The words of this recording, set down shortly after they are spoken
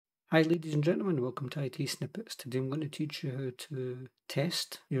Hi ladies and gentlemen, welcome to ITSnippets. Today I'm going to teach you how to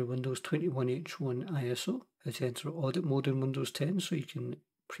test your Windows 21H1 ISO, how to enter audit mode in Windows 10 so you can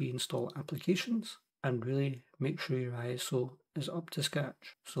pre-install applications and really make sure your ISO is up to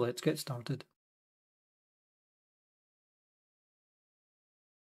scratch. So let's get started.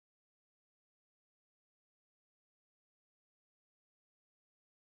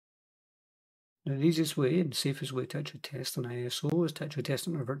 Now the easiest way and safest way to actually test an ISO is to actually test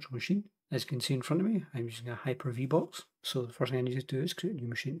it on a virtual machine. As you can see in front of me, I'm using a Hyper-V box. So the first thing I need to do is create a new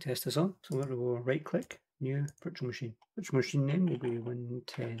machine to test this on. So I'm going to go right click, new virtual machine. Virtual machine name will be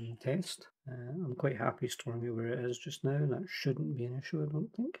Win10 test. I'm quite happy storing it where it is just now. That shouldn't be an issue, I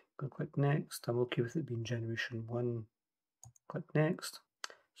don't think. Go click next. I'm okay with it being generation 1. Click next.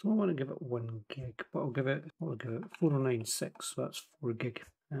 So I want to give it 1 gig, but I'll give it 4096, so that's 4 gig.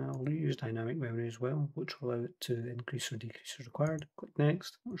 I'll use dynamic memory as well, which will allow it to increase or decrease as required. Click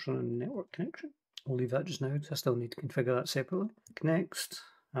next. Let's run a network connection. I'll leave that just now because I still need to configure that separately. Click next.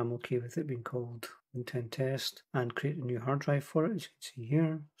 I'm okay with it being called Win10 test and create a new hard drive for it, as you can see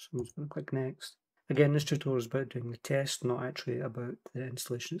here. So I'm just going to click next. Again, this tutorial is about doing the test, not actually about the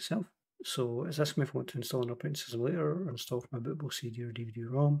installation itself. So it's asking me if I want to install an operating system later or install from a bootable CD or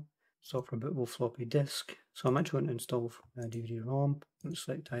DVD-ROM. Install from a bootable floppy disk. So I'm actually going to install a DVD-ROM. I'm going to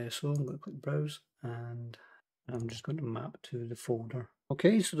select ISO, I'm going to click browse, and I'm just going to map to the folder.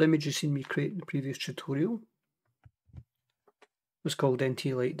 Okay, so the image you've seen me create in the previous tutorial was called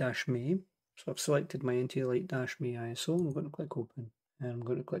NT-Lite-ME. So I've selected my NT-Lite-ME ISO, I'm going to click open, and I'm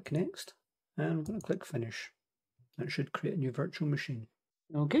going to click next, and I'm going to click finish. That should create a new virtual machine.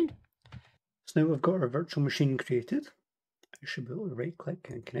 Okay. So now we've got our virtual machine created. I should be able to right click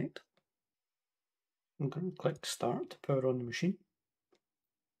and connect. I'm going to click start to power on the machine.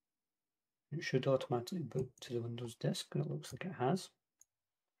 It should automatically boot to the Windows disk, and it looks like it has.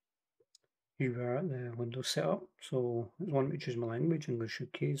 Here we are at the Windows setup. So I want me to choose my language. English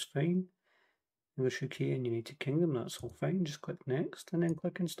UK is fine. English UK and United Kingdom, that's all fine. Just click next and then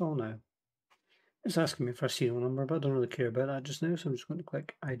click install now. It's asking me for a serial number, but I don't really care about that just now, so I'm just going to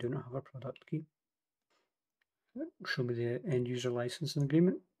click I do not have a product key. Show me the end user licensing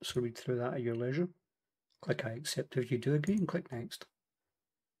agreement, so read through that at your leisure. Click I accept if you do agree and click next.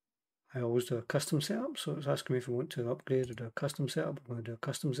 I always do a custom setup, so it's asking me if I want to upgrade or do a custom setup. I'm going to do a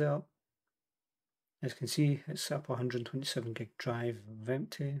custom setup. As you can see, it's set up a 127 gig drive of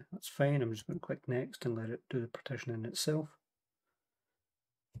empty. That's fine. I'm just going to click next and let it do the partitioning itself.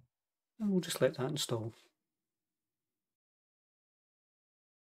 And we'll just let that install.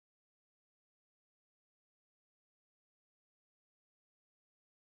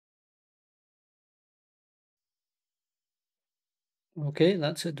 Okay,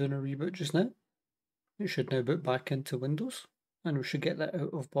 that's it doing a reboot just now. It should now boot back into Windows, and we should get that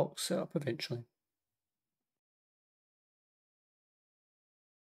out of box set up eventually.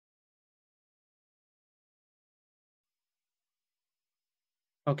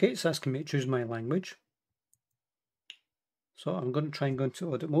 Okay, it's asking me to choose my language. So I'm going to try and go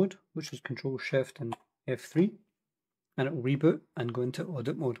into audit mode, which is Control Shift and F3, and it will reboot and go into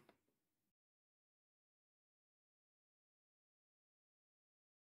audit mode.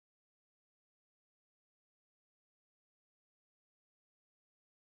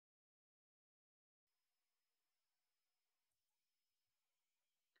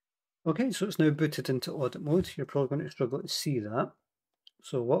 Okay, so it's now booted into audit mode. You're probably going to struggle to see that.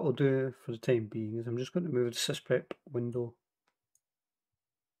 So what I'll do for the time being is I'm just going to move the SysPrep window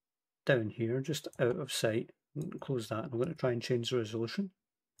down here, just out of sight, and close that. I'm going to try and change the resolution.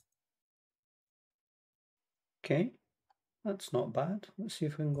 Okay, that's not bad. Let's see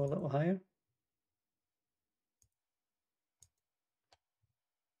if we can go a little higher.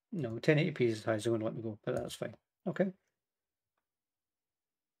 No, 1080p is as high as they're going to let me go, but that's fine. Okay.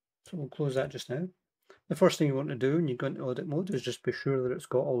 So we'll close that just now. The first thing you want to do when you go into audit mode is just be sure that it's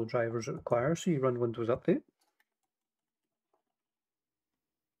got all the drivers it requires. So you run Windows Update.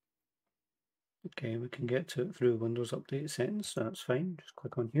 Okay, we can get to it through Windows Update settings, so that's fine. Just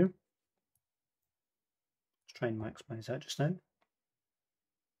click on here. Let's try and maximize that just now.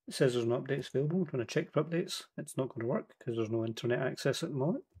 It says there's no updates available. We're going to check for updates. It's not going to work because there's no internet access at the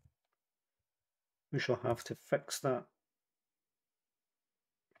moment. We shall have to fix that.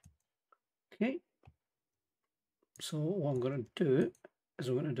 Okay. So what I'm going to do is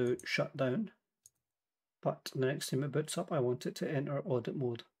I'm going to do shutdown. But the next time it boots up, I want it to enter audit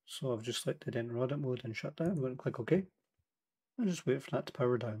mode. So I've just selected enter audit mode and shut down. I'm going to click OK. And just wait for that to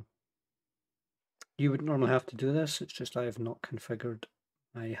power down. You would normally have to do this. It's just I have not configured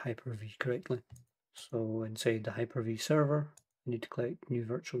my Hyper-V correctly. So inside the Hyper-V server, need to click new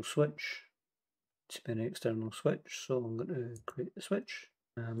virtual switch. It's been an external switch, so I'm going to create the switch.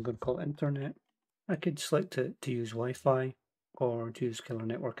 I'm going to call it internet. I could select it to use Wi-Fi or to use killer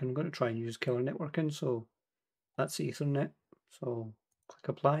networking. I'm going to try and use killer networking, so that's Ethernet. So click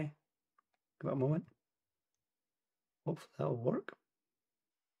apply. Give it a moment. Hopefully that'll work.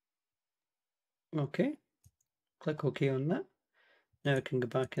 Okay. Click OK on that. Now I can go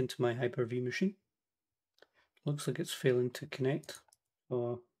back into my Hyper-V machine. Looks like it's failing to connect.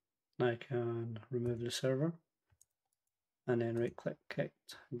 So I can remove the server and then right click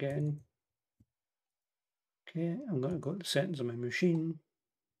connect again. Okay, I'm going to go to the settings of my machine.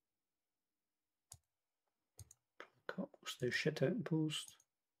 Cut most of the shit out in post.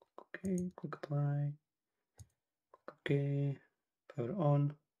 Click OK, click apply. Click OK, power it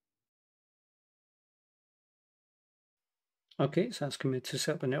on. Okay, so that's asking me to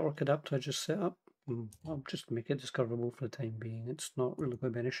set up a network adapter I just set up. I'll just make it discoverable for the time being. It's not really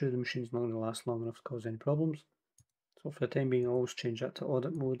going to be an issue. The machine's not going to last long enough to cause any problems. So for the time being, I'll always change that to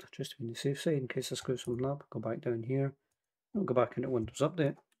audit mode just to be on the safe side in case I screw something up. Go back down here. I'll go back into Windows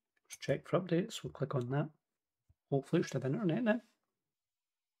Update. Just check for updates. We'll click on that. Hopefully it should have internet now.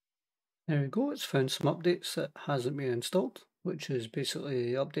 There we go. It's found some updates that hasn't been installed, which is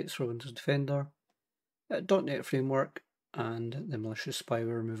basically updates for Windows Defender, .NET Framework, and the malicious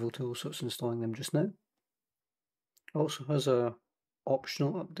spyware removal tool, so it's installing them just now. Also has a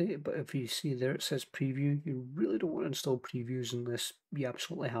optional update, but if you see there it says preview, you really don't want to install previews unless you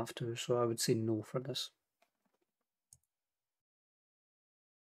absolutely have to, so I would say no for this.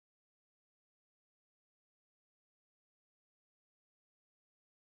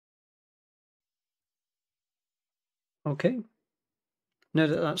 Okay, now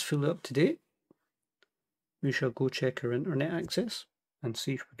that that's fully up to date, we shall go check our internet access and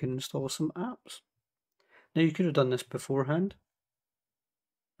see if we can install some apps. Now you could have done this beforehand,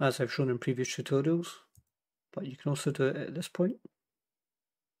 as I've shown in previous tutorials, but you can also do it at this point.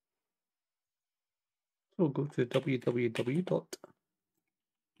 So go to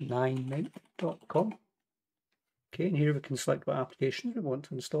www.9night.com. Okay, and here we can select what applications we want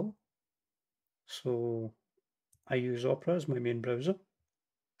to install. So I use Opera as my main browser.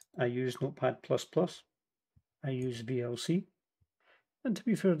 I use Notepad++. I use VLC. And to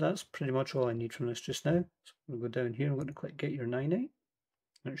be fair, that's pretty much all I need from this just now. So I'm going to go down here, I'm going to click Get Your 9night.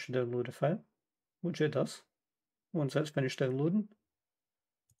 And it should download a file, which it does. Once that's finished downloading,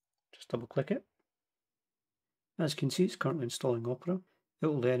 just double click it. As you can see, it's currently installing Opera. It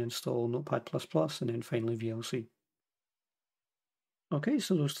will then install Notepad++ and then finally VLC. Okay,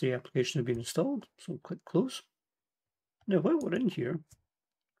 so those three applications have been installed, so click Close. Now while we're in here,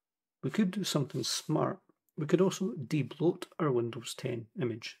 we could do something smart. We could also debloat our Windows 10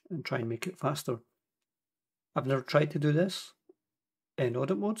 image and try and make it faster. I've never tried to do this in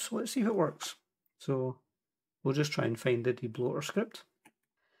audit mode, so let's see if it works. So we'll just try and find the debloater script.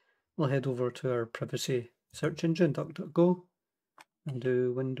 We'll head over to our privacy search engine, DuckDuckGo, and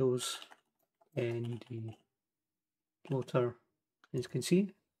do Windows debloater. As you can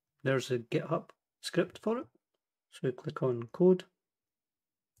see, there's a GitHub script for it. So we click on code,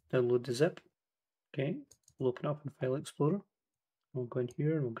 download the zip. Okay, we'll open up in File Explorer. We'll go in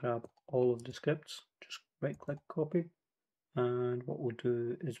here and we'll grab all of the scripts. Just right click copy. And what we'll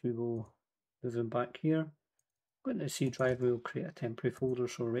do is we will move them back here. Go into the C drive, we'll create a temporary folder.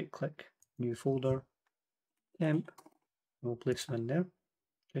 So right click, new folder, temp. We'll place them in there.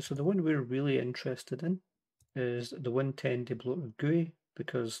 Okay, so the one we're really interested in is the Win10 Debloater GUI,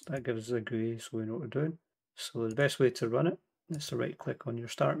 because that gives us a GUI so we know what we're doing. So the best way to run it is to right click on your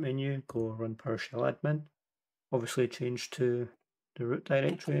start menu, go run PowerShell admin, obviously change to the root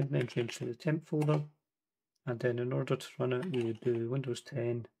directory and then change to the temp folder, and then in order to run it we would do Windows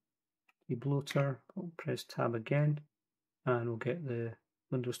 10 debloater, we'll press tab again and we'll get the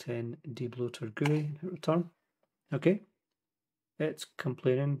Windows 10 debloater GUI and hit return. Okay, it's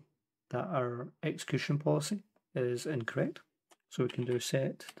complaining that our execution policy is incorrect, so we can do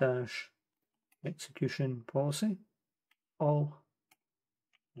set dash execution policy all,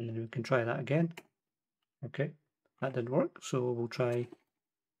 and then we can try that again. Okay, that didn't work, so we'll try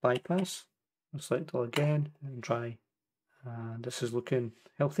bypass. We'll select all again and try, and this is looking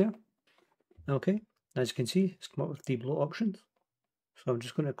healthier. Okay, as you can see, it's come up with debloat options, so I'm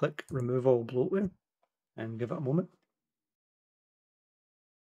just going to click remove all bloatware and give it a moment.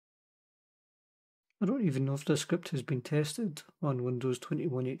 I don't even know if this script has been tested on Windows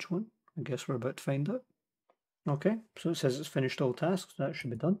 21H1. I guess we're about to find out. Okay, so it says it's finished all tasks, so that should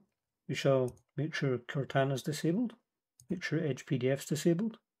be done. We shall make sure Cortana is disabled, make sure Edge PDF is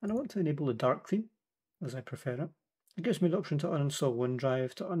disabled, and I want to enable the dark theme, as I prefer it. It gives me the option to uninstall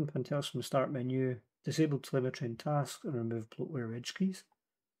OneDrive, to unpin tasks from the start menu, disable telemetry and tasks, and remove bloatware edge keys.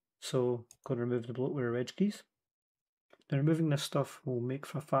 So I'm going to remove the bloatware edge keys. Now removing this stuff will make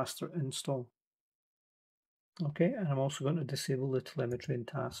for a faster install. Okay, and I'm also going to disable the telemetry and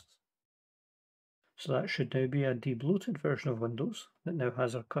tasks. So that should now be a debloated version of Windows that now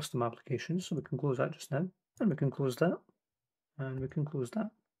has our custom applications. So we can close that just now, and we can close that, and we can close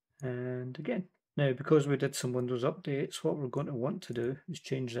that, and again. Now, because we did some Windows updates, what we're going to want to do is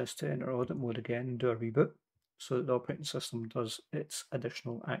change this to enter audit mode again and do a reboot so that the operating system does its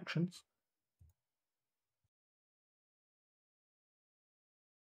additional actions.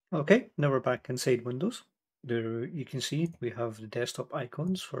 Okay, now we're back inside Windows. There you can see we have the desktop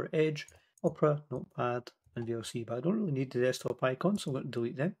icons for Edge, Opera, Notepad, and VLC, but I don't really need the desktop icons, so I'm going to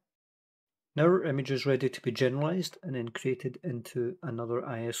delete them. Now our image is ready to be generalized and then created into another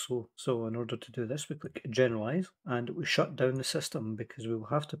ISO. So in order to do this, we click Generalize and we shut down the system because we will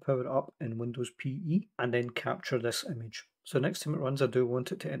have to power it up in Windows PE and then capture this image. So next time it runs, I do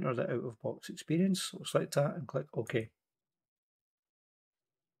want it to enter the out-of-box experience. So select that and click OK.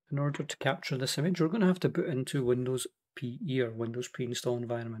 In order to capture this image, we're going to have to boot into Windows PE or Windows pre-install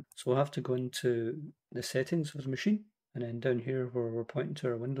environment. So we'll have to go into the settings of the machine, and then down here where we're pointing to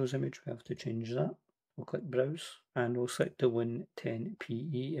our Windows image, we have to change that. We'll click Browse, and we'll select the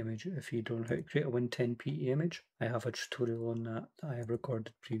Win10PE image. If you don't know how to create a Win10PE image, I have a tutorial on that I have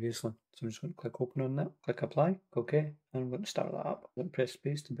recorded previously. So I'm just going to click Open on that, click Apply, OK, and I'm going to start that up. I'm going to press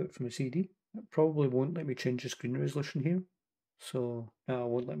Space to boot from a CD. It probably won't let me change the screen resolution here. So it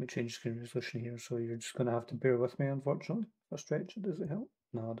won't let me change screen resolution here, so you're just going to have to bear with me, unfortunately. If I stretch it, does it help?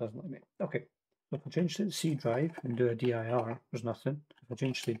 No, it doesn't let me. Okay, so if I change to the C drive and do a DIR, there's nothing. If I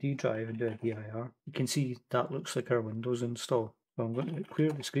change to the D drive and do a DIR, you can see that looks like our Windows install. So I'm going to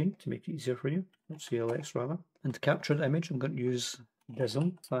clear the screen to make it easier for you, CLS rather. And to capture the image, I'm going to use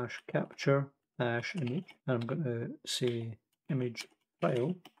dism/capture-image, and I'm going to say image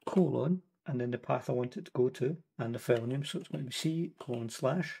file : and then the path I want it to go to and the file name. So it's going to be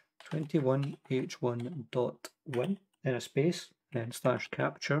C:21H1.win, then a space, then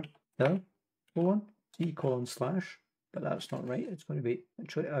 /capture the : C:/, but that's not right. It's going to be,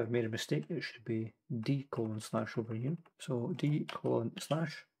 actually I've made a mistake. It should be D:/ over here. So D:/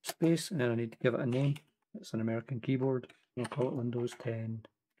 space, and then I need to give it a name. It's an American keyboard. I'll call it Windows 10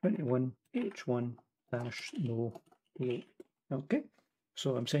 21H1-no. Okay.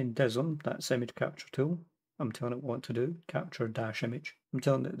 So I'm saying dism, that's image capture tool. I'm telling it what to do, capture-image. I'm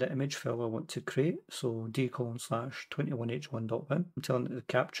telling it the image file I want to create, so D:/21H1.win. I'm telling it the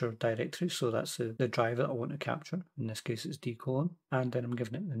capture directory, so that's the drive that I want to capture. In this case it's D:, and then I'm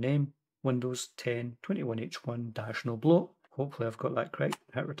giving it the name, Windows 10 21H1-no bloat. Hopefully I've got that correct.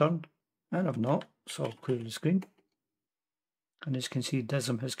 Hit return, and I've not, so I'll clear the screen. And as you can see,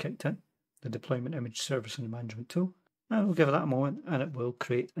 dism has kicked in, the deployment image service and management tool. And we'll give it that a moment and it will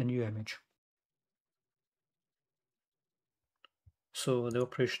create a new image. So the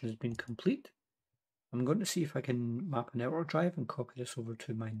operation has been complete. I'm going to see if I can map a network drive and copy this over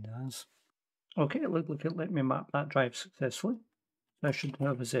to my NAS. Okay, it looked like it let me map that drive successfully. I should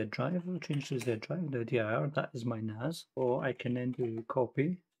have a Z drive. I'll change to Z drive, the DIR, that is my NAS. So I can then do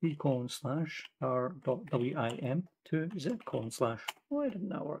copy C:/R.wim to Z:/. Why didn't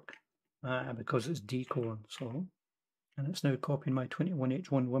that work? Because it's D:, so. And it's now copying my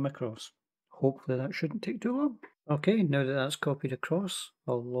 21H1 WIM across. Hopefully that shouldn't take too long. Okay, now that that's copied across,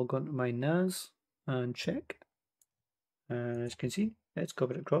 I'll log on to my NAS and check. And as you can see, it's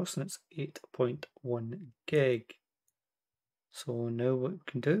copied across and it's 8.1 gig. So now what we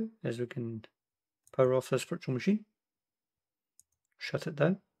can do is we can power off this virtual machine, shut it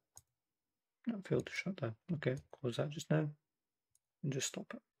down. That failed to shut down. Okay, close that just now and just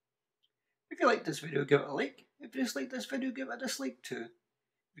stop it. If you liked this video, give it a like. If you disliked this video, give it a dislike too.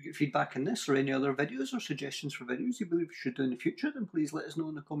 If you get feedback on this or any other videos or suggestions for videos you believe we should do in the future, then please let us know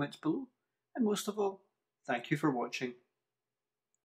in the comments below. And most of all, thank you for watching.